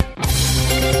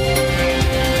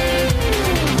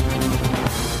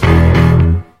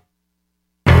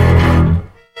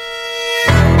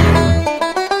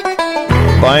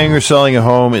Buying or selling a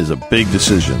home is a big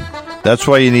decision. That's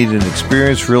why you need an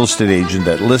experienced real estate agent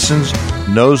that listens,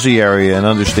 knows the area, and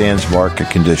understands market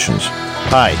conditions.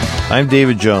 Hi, I'm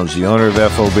David Jones, the owner of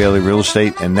F.O. Bailey Real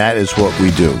Estate, and that is what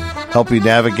we do. Help you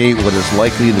navigate what is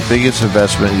likely the biggest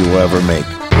investment you will ever make.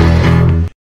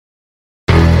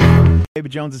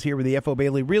 David Jones is here with the F.O.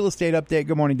 Bailey Real Estate Update.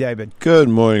 Good morning, David. Good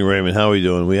morning, Raymond. How are we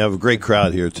doing? We have a great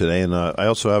crowd here today, and I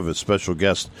also have a special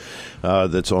guest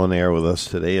that's on air with us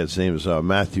today. His name is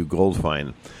Matthew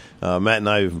Goldfine. Matt and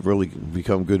I have really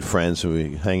become good friends, and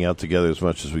we hang out together as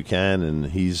much as we can, and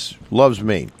he loves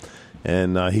Maine.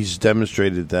 And he's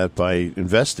demonstrated that by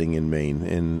investing in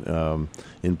Maine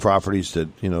in properties that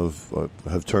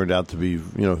have turned out to be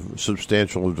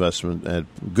substantial investment and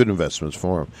good investments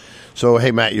for him. So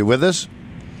hey, Matt, you with us?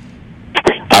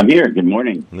 I'm here. Good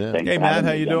morning. Yeah. Hey, Matt,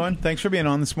 how you doing? Thanks for being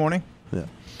on this morning. Yeah.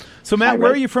 So Matt,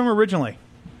 where are you from originally?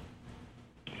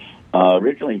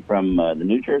 Originally from the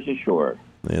New Jersey Shore.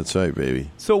 That's right, baby.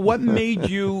 So what made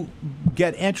you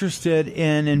get interested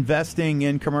in investing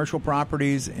in commercial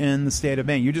properties in the state of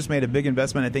Maine? You just made a big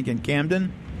investment, I think, in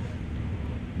Camden?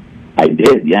 I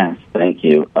did, yes. Thank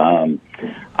you.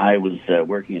 I was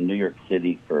working in New York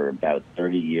City for about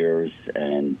 30 years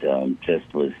and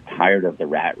just was tired of the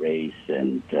rat race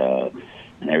and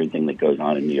everything that goes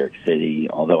on in New York City.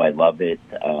 Although I love it,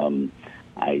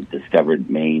 I discovered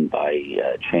Maine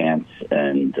by chance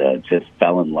and just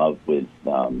fell in love with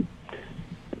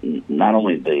not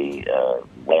only the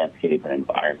landscape and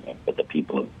environment, but the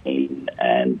people of Maine,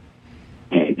 and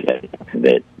can't get enough of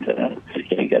it.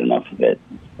 Can't get enough of it.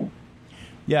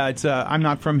 Yeah, it's. I'm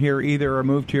not from here either. I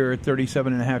moved here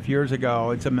 37 and a half years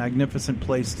ago. It's a magnificent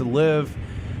place to live.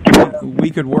 We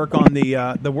could work on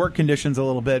the work conditions a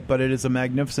little bit, but it is a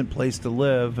magnificent place to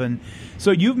live. And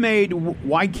so you've made,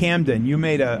 why Camden? You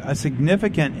made a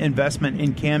significant investment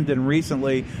in Camden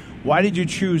recently. Why did you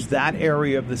choose that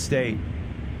area of the state?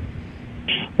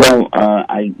 Well,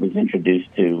 I was introduced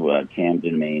to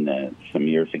Camden, Maine some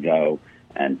years ago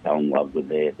and fell in love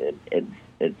with it.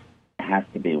 It has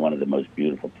to be one of the most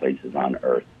beautiful places on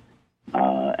earth.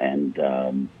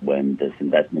 And when this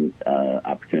investment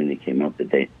opportunity came up that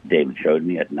David showed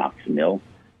me at Knox Mill,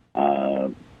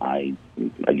 I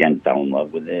again fell in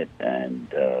love with it and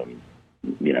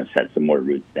set some more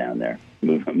roots down there,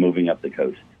 moving up the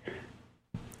coast.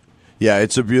 Yeah,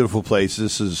 it's a beautiful place.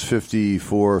 This is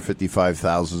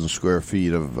 55,000 square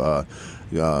feet of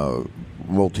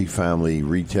multifamily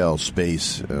retail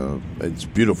space. It's a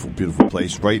beautiful, beautiful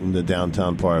place right in the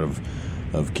downtown part of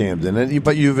Camden.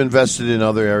 But you've invested in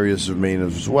other areas of Maine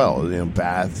as well.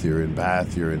 Bath, you're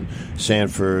in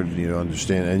Sanford, you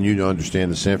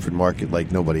understand the Sanford market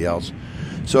like nobody else.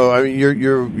 So I mean,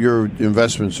 your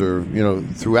investments are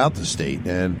throughout the state,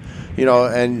 and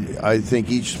I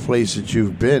think each place that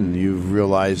you've been, you've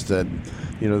realized that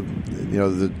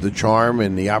the charm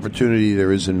and the opportunity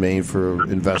there is in Maine for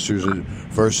investors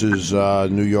versus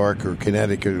New York or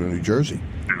Connecticut or New Jersey.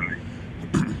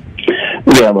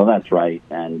 Yeah, well, that's right,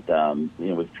 and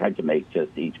we've tried to make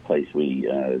just each place we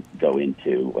go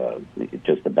into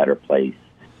just a better place,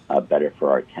 better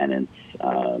for our tenants,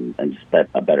 and just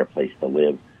a better place to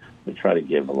live. We try to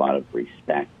give a lot of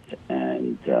respect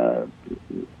and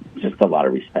just a lot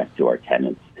of respect to our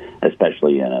tenants,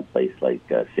 especially in a place like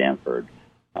Sanford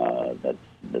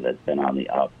that's been on the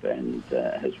up and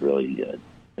has really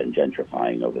been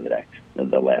gentrifying over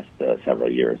the last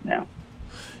several years now.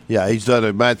 Yeah,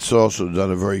 Matt's also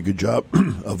done a very good job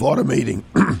of automating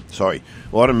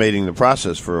the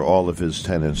process for all of his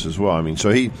tenants as well. I mean,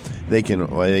 so they can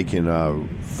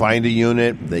find a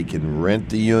unit, they can rent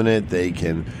the unit, they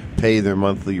can pay their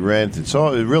monthly rent. It's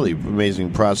all a really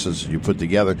amazing process that you put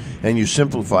together, and you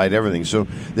simplified everything. So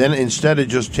then, instead of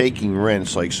just taking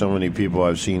rents like so many people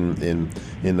I've seen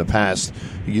in the past,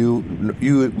 you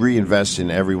reinvest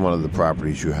in every one of the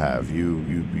properties you have.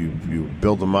 You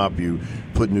build them up. You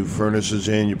put new furnaces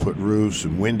in. You put roofs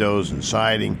and windows and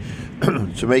siding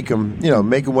to make them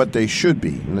what they should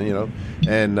be.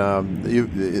 And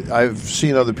I've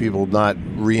seen other people not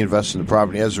reinvest in the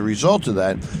property. As a result of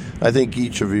that, I think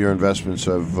each of your investments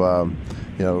have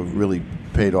really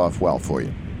paid off well for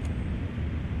you.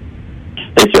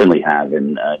 They certainly have,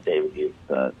 and David,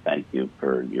 thank you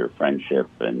for your friendship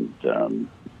and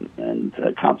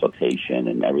consultation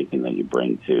and everything that you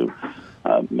bring to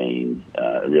Maine,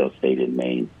 real estate in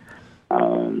Maine.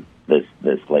 This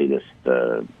latest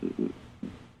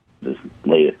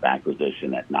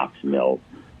acquisition at Knox Mill,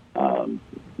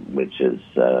 which is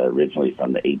originally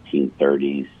from the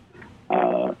 1830s.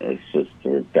 It's just,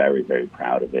 we're very, very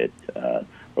proud of it.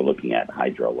 We're looking at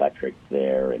hydroelectric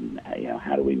there, and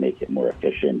how do we make it more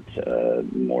efficient,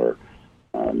 more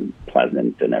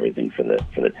pleasant and everything for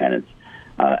the tenants.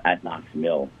 At Knox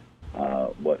Mill,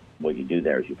 what you do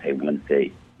there is you pay one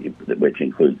fee, which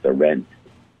includes the rent,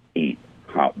 heat,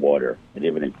 hot water. It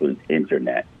even includes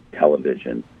internet,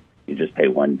 television. You just pay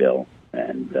one bill,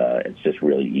 and it's just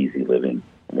really easy living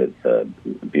with a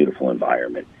beautiful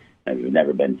environment. And if you've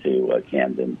never been to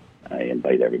Camden, I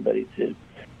invite everybody to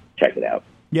check it out.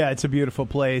 Yeah, it's a beautiful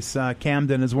place.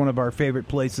 Camden is one of our favorite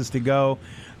places to go.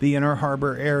 The Inner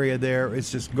Harbor area there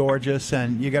is just gorgeous,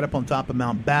 and you get up on top of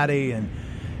Mount Batty, and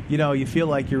you feel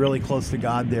like you're really close to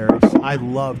God there. I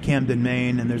love Camden,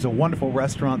 Maine, and there's a wonderful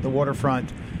restaurant, the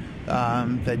Waterfront,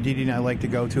 that Dee Dee and I like to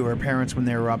go to. Her parents, when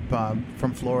they were up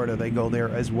from Florida, they go there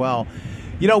as well.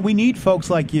 We need folks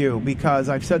like you, because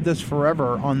I've said this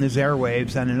forever on these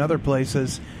airwaves and in other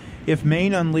places. If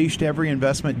Maine unleashed every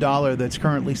investment dollar that's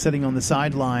currently sitting on the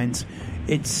sidelines,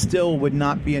 it still would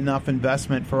not be enough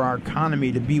investment for our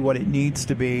economy to be what it needs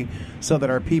to be so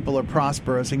that our people are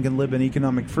prosperous and can live in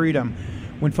economic freedom.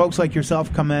 When folks like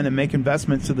yourself come in and make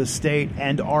investments to the state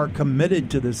and are committed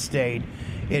to the state,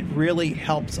 it really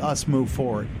helps us move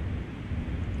forward.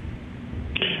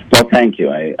 Well, thank you.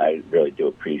 I really do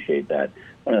appreciate that.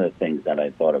 One of the things that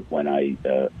I thought of when I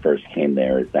first came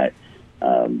there is that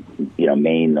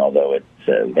Maine, although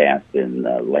it's vast in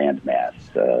land mass,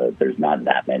 there's not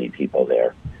that many people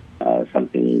there.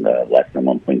 Something less than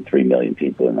 1.3 million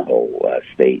people in the whole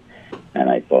state. And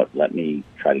I thought, let me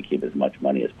try to keep as much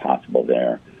money as possible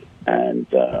there. And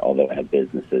although I have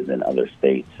businesses in other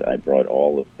states, I brought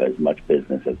as much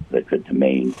business as I could to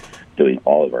Maine, doing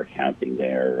all of our accounting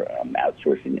there,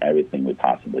 outsourcing everything we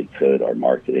possibly could, our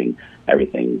marketing,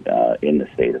 everything in the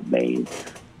state of Maine.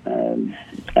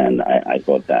 And I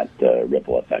thought that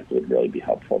ripple effect would really be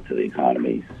helpful to the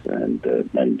economies, and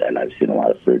I've seen a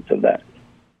lot of fruits of that.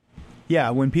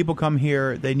 Yeah, when people come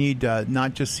here, they need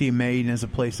not just see Maine as a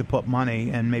place to put money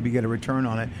and maybe get a return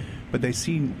on it, but they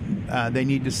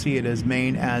need to see it as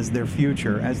Maine as their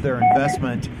future, as their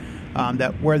investment,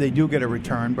 that where they do get a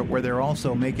return, but where they're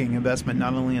also making investment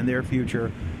not only in their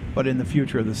future, but in the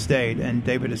future of the state. And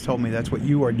David has told me that's what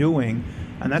you are doing,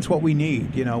 and that's what we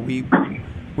need.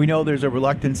 We know there's a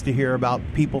reluctance to hear about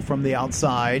people from the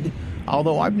outside,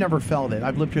 although I've never felt it.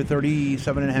 I've lived here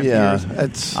 37 and a half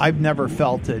years. I've never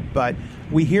felt it, but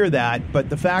we hear that. But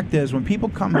the fact is, when people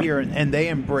come here and they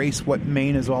embrace what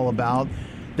Maine is all about,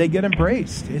 they get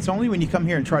embraced. It's only when you come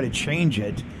here and try to change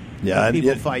it that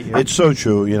people fight you. It's so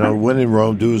true. When in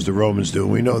Rome, do as the Romans do.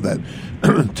 We know that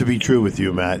to be true with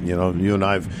you, Matt. You and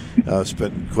I have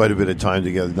spent quite a bit of time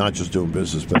together, not just doing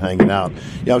business, but hanging out.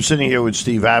 I'm sitting here with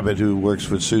Steve Abbott, who works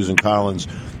with Susan Collins,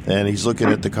 and he's looking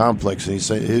at the complex, and he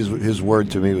said his word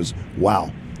to me was,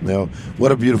 wow.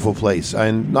 What a beautiful place.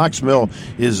 And Knox Mill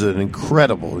is an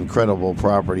incredible, incredible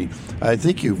property. I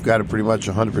think you've got it pretty much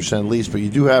 100% leased, but you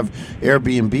do have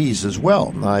Airbnbs as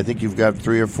well. I think you've got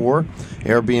 3 or 4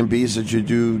 Airbnbs that you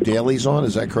do dailies on.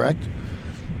 Is that correct?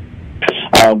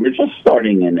 We're just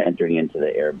starting and entering into the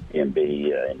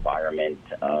Airbnb environment.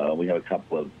 We have a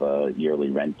couple of yearly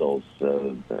rentals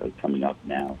coming up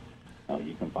now.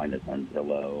 You can find us on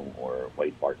Zillow or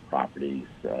White Bark Properties.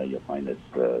 You'll find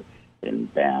us in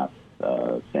Bath,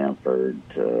 Sanford,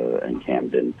 and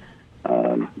Camden,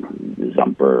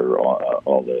 Zumper,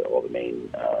 all the main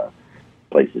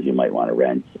places you might want to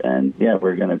rent. And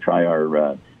we're going to try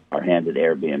our hand at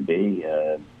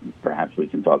Airbnb. Perhaps we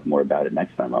can talk more about it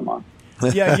next time I'm on.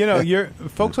 Yeah,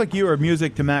 folks like you are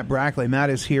music to Matt Brackley. Matt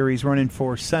is here. He's running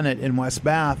for Senate in West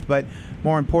Bath, but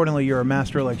more importantly, you're a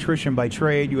master electrician by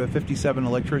trade. You have 57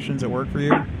 electricians that work for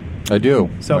you. I do.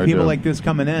 So people like this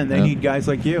coming in, they need guys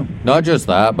like you. Not just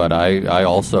that, but I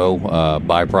also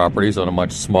buy properties on a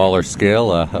much smaller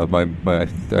scale.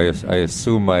 I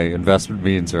assume my investment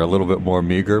means are a little bit more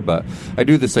meager, but I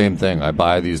do the same thing. I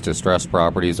buy these distressed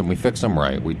properties and we fix them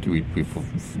right. We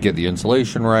get the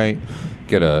insulation right,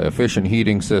 get an efficient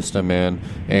heating system in,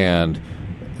 and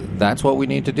that's what we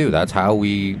need to do. That's how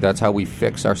we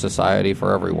fix our society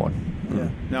for everyone. Yeah,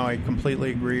 no, I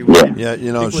completely agree with you. Yeah,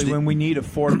 particularly when we need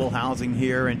affordable housing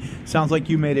here, and it sounds like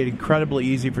you made it incredibly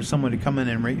easy for someone to come in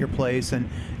and rent your place and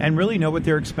really know what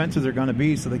their expenses are going to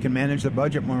be so they can manage their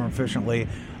budget more efficiently.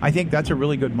 I think that's a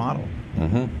really good model.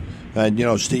 Mm-hmm.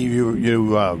 And, Steve, you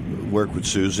work with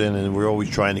Susan, and we're always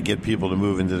trying to get people to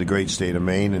move into the great state of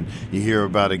Maine. And you hear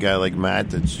about a guy like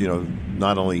Matt that's,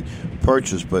 not only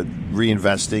purchased but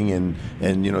reinvesting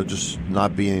and just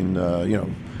not being,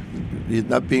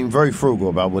 not being very frugal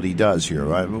about what he does here.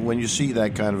 Right? When you see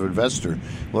that kind of investor,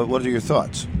 what are your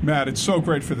thoughts? Matt, it's so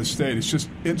great for the state. It's just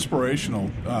inspirational.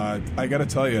 I got to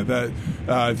tell you that,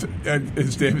 as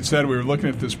David said, we were looking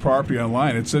at this property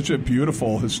online. It's such a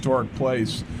beautiful, historic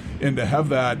place. And to have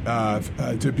that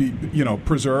to be,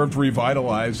 preserved,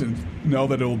 revitalized, and know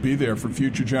that it will be there for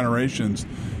future generations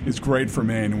is great for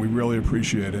Maine, and we really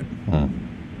appreciate it. Well,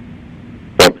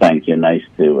 thank you. Nice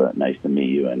to meet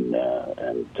you, and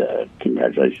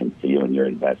congratulations to you and your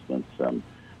investments. I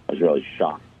was really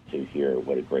shocked to hear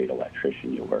what a great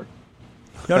electrician you were.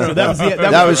 No,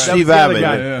 that was Steve Abbott.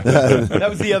 That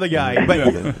was the other guy.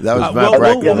 But that was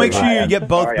Matt we'll make sure you get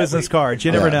both business cards.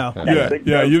 You never know.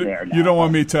 You don't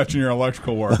want me touching your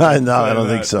electrical work. No, I don't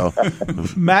think so.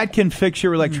 Matt can fix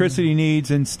your electricity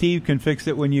needs, and Steve can fix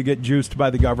it when you get juiced by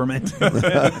the government.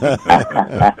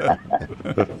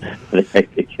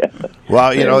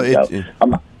 Well,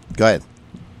 go ahead.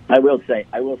 I will say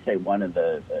one of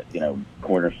the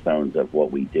cornerstones of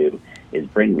what we do is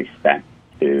bring respect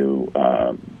to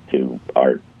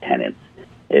our tenants.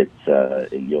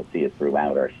 It's you'll see it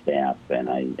throughout our staff, and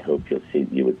I hope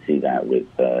you would see that with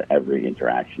every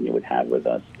interaction you would have with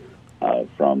us,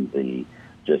 from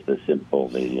just the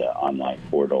online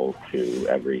portal to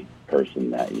every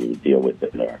person that you deal with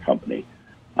in our company.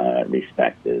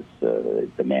 Respect is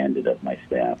demanded of my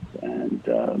staff, and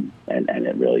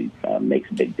it really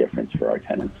makes a big difference for our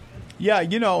tenants. Yeah,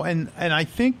 and I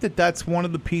think that's one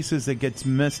of the pieces that gets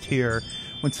missed here.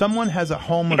 When someone has a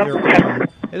home of their own,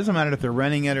 it doesn't matter if they're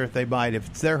renting it or if they buy it. If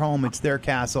it's their home, it's their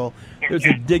castle. There's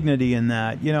a dignity in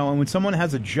that, And when someone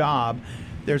has a job,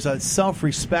 there's a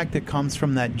self-respect that comes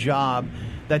from that job.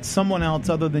 That's someone else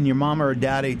other than your mama or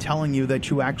daddy telling you that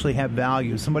you actually have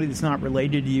value. Somebody that's not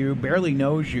related to you, barely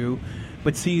knows you,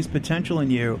 but sees potential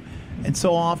in you. And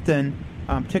so often,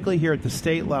 particularly here at the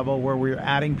state level where we're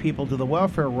adding people to the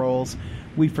welfare rolls,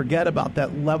 we forget about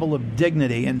that level of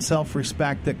dignity and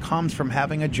self-respect that comes from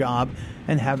having a job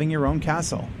and having your own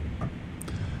castle.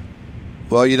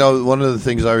 Well, one of the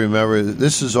things I remember,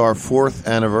 this is our 4th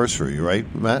anniversary, right,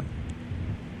 Matt?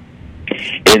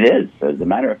 It is. As a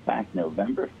matter of fact,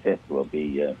 November 5th will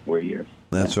be 4 years.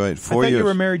 That's right, 4 I thought years. You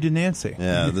were married to Nancy.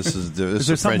 Yeah, this is. Is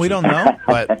there something we don't know?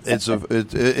 But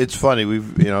it's funny.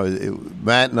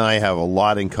 Matt and I have a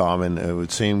lot in common.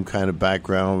 With same kind of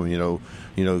background.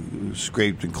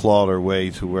 Scraped and clawed our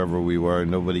way to wherever we were.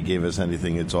 Nobody gave us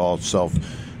anything. It's all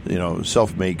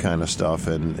self-made kind of stuff.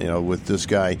 And with this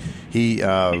guy, he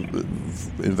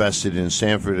invested in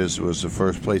Sanford. Was the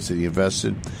first place that he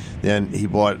invested. Then he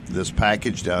bought this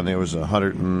package down there. It was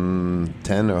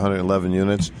 110 or 111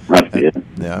 units.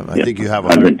 Yeah, I think you have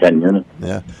 110 units.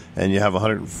 Yeah, and you have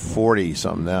 140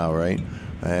 something now, right?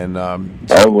 And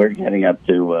we're getting up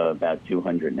to about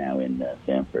 200 now in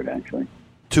Sanford, actually.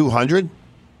 200?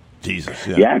 Jesus,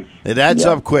 yeah. Yes. It adds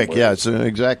up quick, yeah,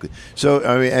 exactly. So,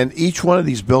 and each one of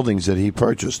these buildings that he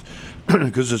purchased,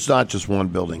 because it's not just one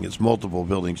building, it's multiple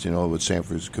buildings, what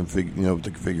Sanford's the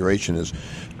configuration is,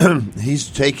 he's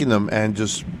taken them and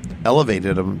just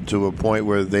elevated them to a point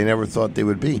where they never thought they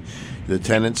would be. The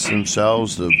tenants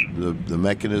themselves, the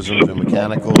mechanisms, the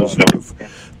mechanicals,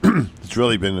 it's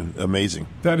really been amazing.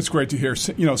 That is great to hear.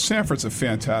 Sanford's a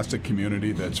fantastic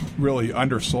community that's really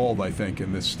undersold, I think,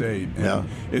 in this state. And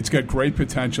it's got great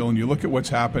potential, and you look at what's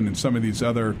happened in some of these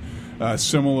other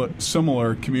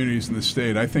similar communities in the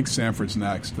state. I think Sanford's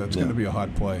next. That's going to be a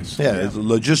hot place. Yeah,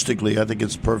 logistically, I think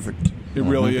it's perfect. It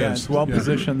really is. It's well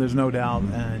positioned. There's no doubt.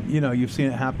 And you've seen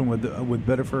it happen with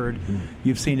Biddeford.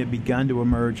 You've seen it begun to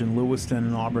emerge in Lewiston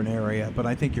and Auburn area. But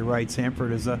I think you're right.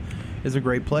 Sanford is a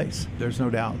great place. There's no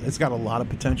doubt. It's got a lot of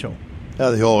potential.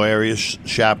 The whole area,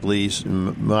 Shapley,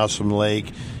 Mossam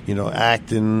Lake,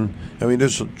 Acton.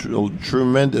 There's a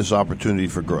tremendous opportunity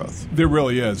for growth. There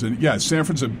really is. And,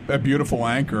 Sanford's a beautiful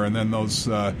anchor, and then those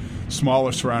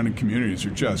smaller surrounding communities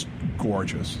are just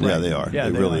gorgeous. Yeah, they are. Yeah,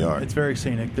 they really are. It's very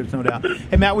scenic. There's no doubt.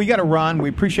 Hey, Matt, we got to run. We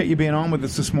appreciate you being on with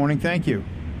us this morning. Thank you.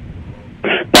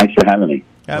 Thanks for having me.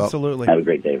 Absolutely. Have a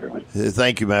great day, everyone.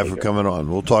 Thank you, Matt, for coming on.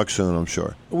 We'll talk soon, I'm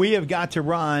sure. We have got to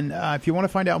run. If you want to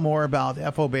find out more about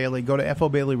F.O. Bailey, go to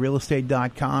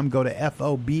fobaileyrealestate.com. Go to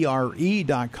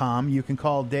fobre.com. You can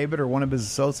call David or one of his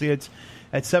associates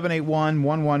at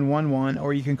 781-1111,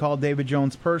 or you can call David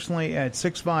Jones personally at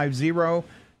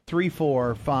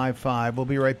 650-3455. We'll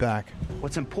be right back.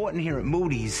 What's important here at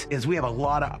Moody's is we have a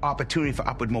lot of opportunity for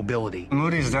upward mobility.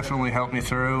 Moody's definitely helped me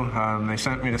through. They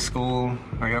sent me to school.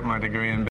 I got my degree in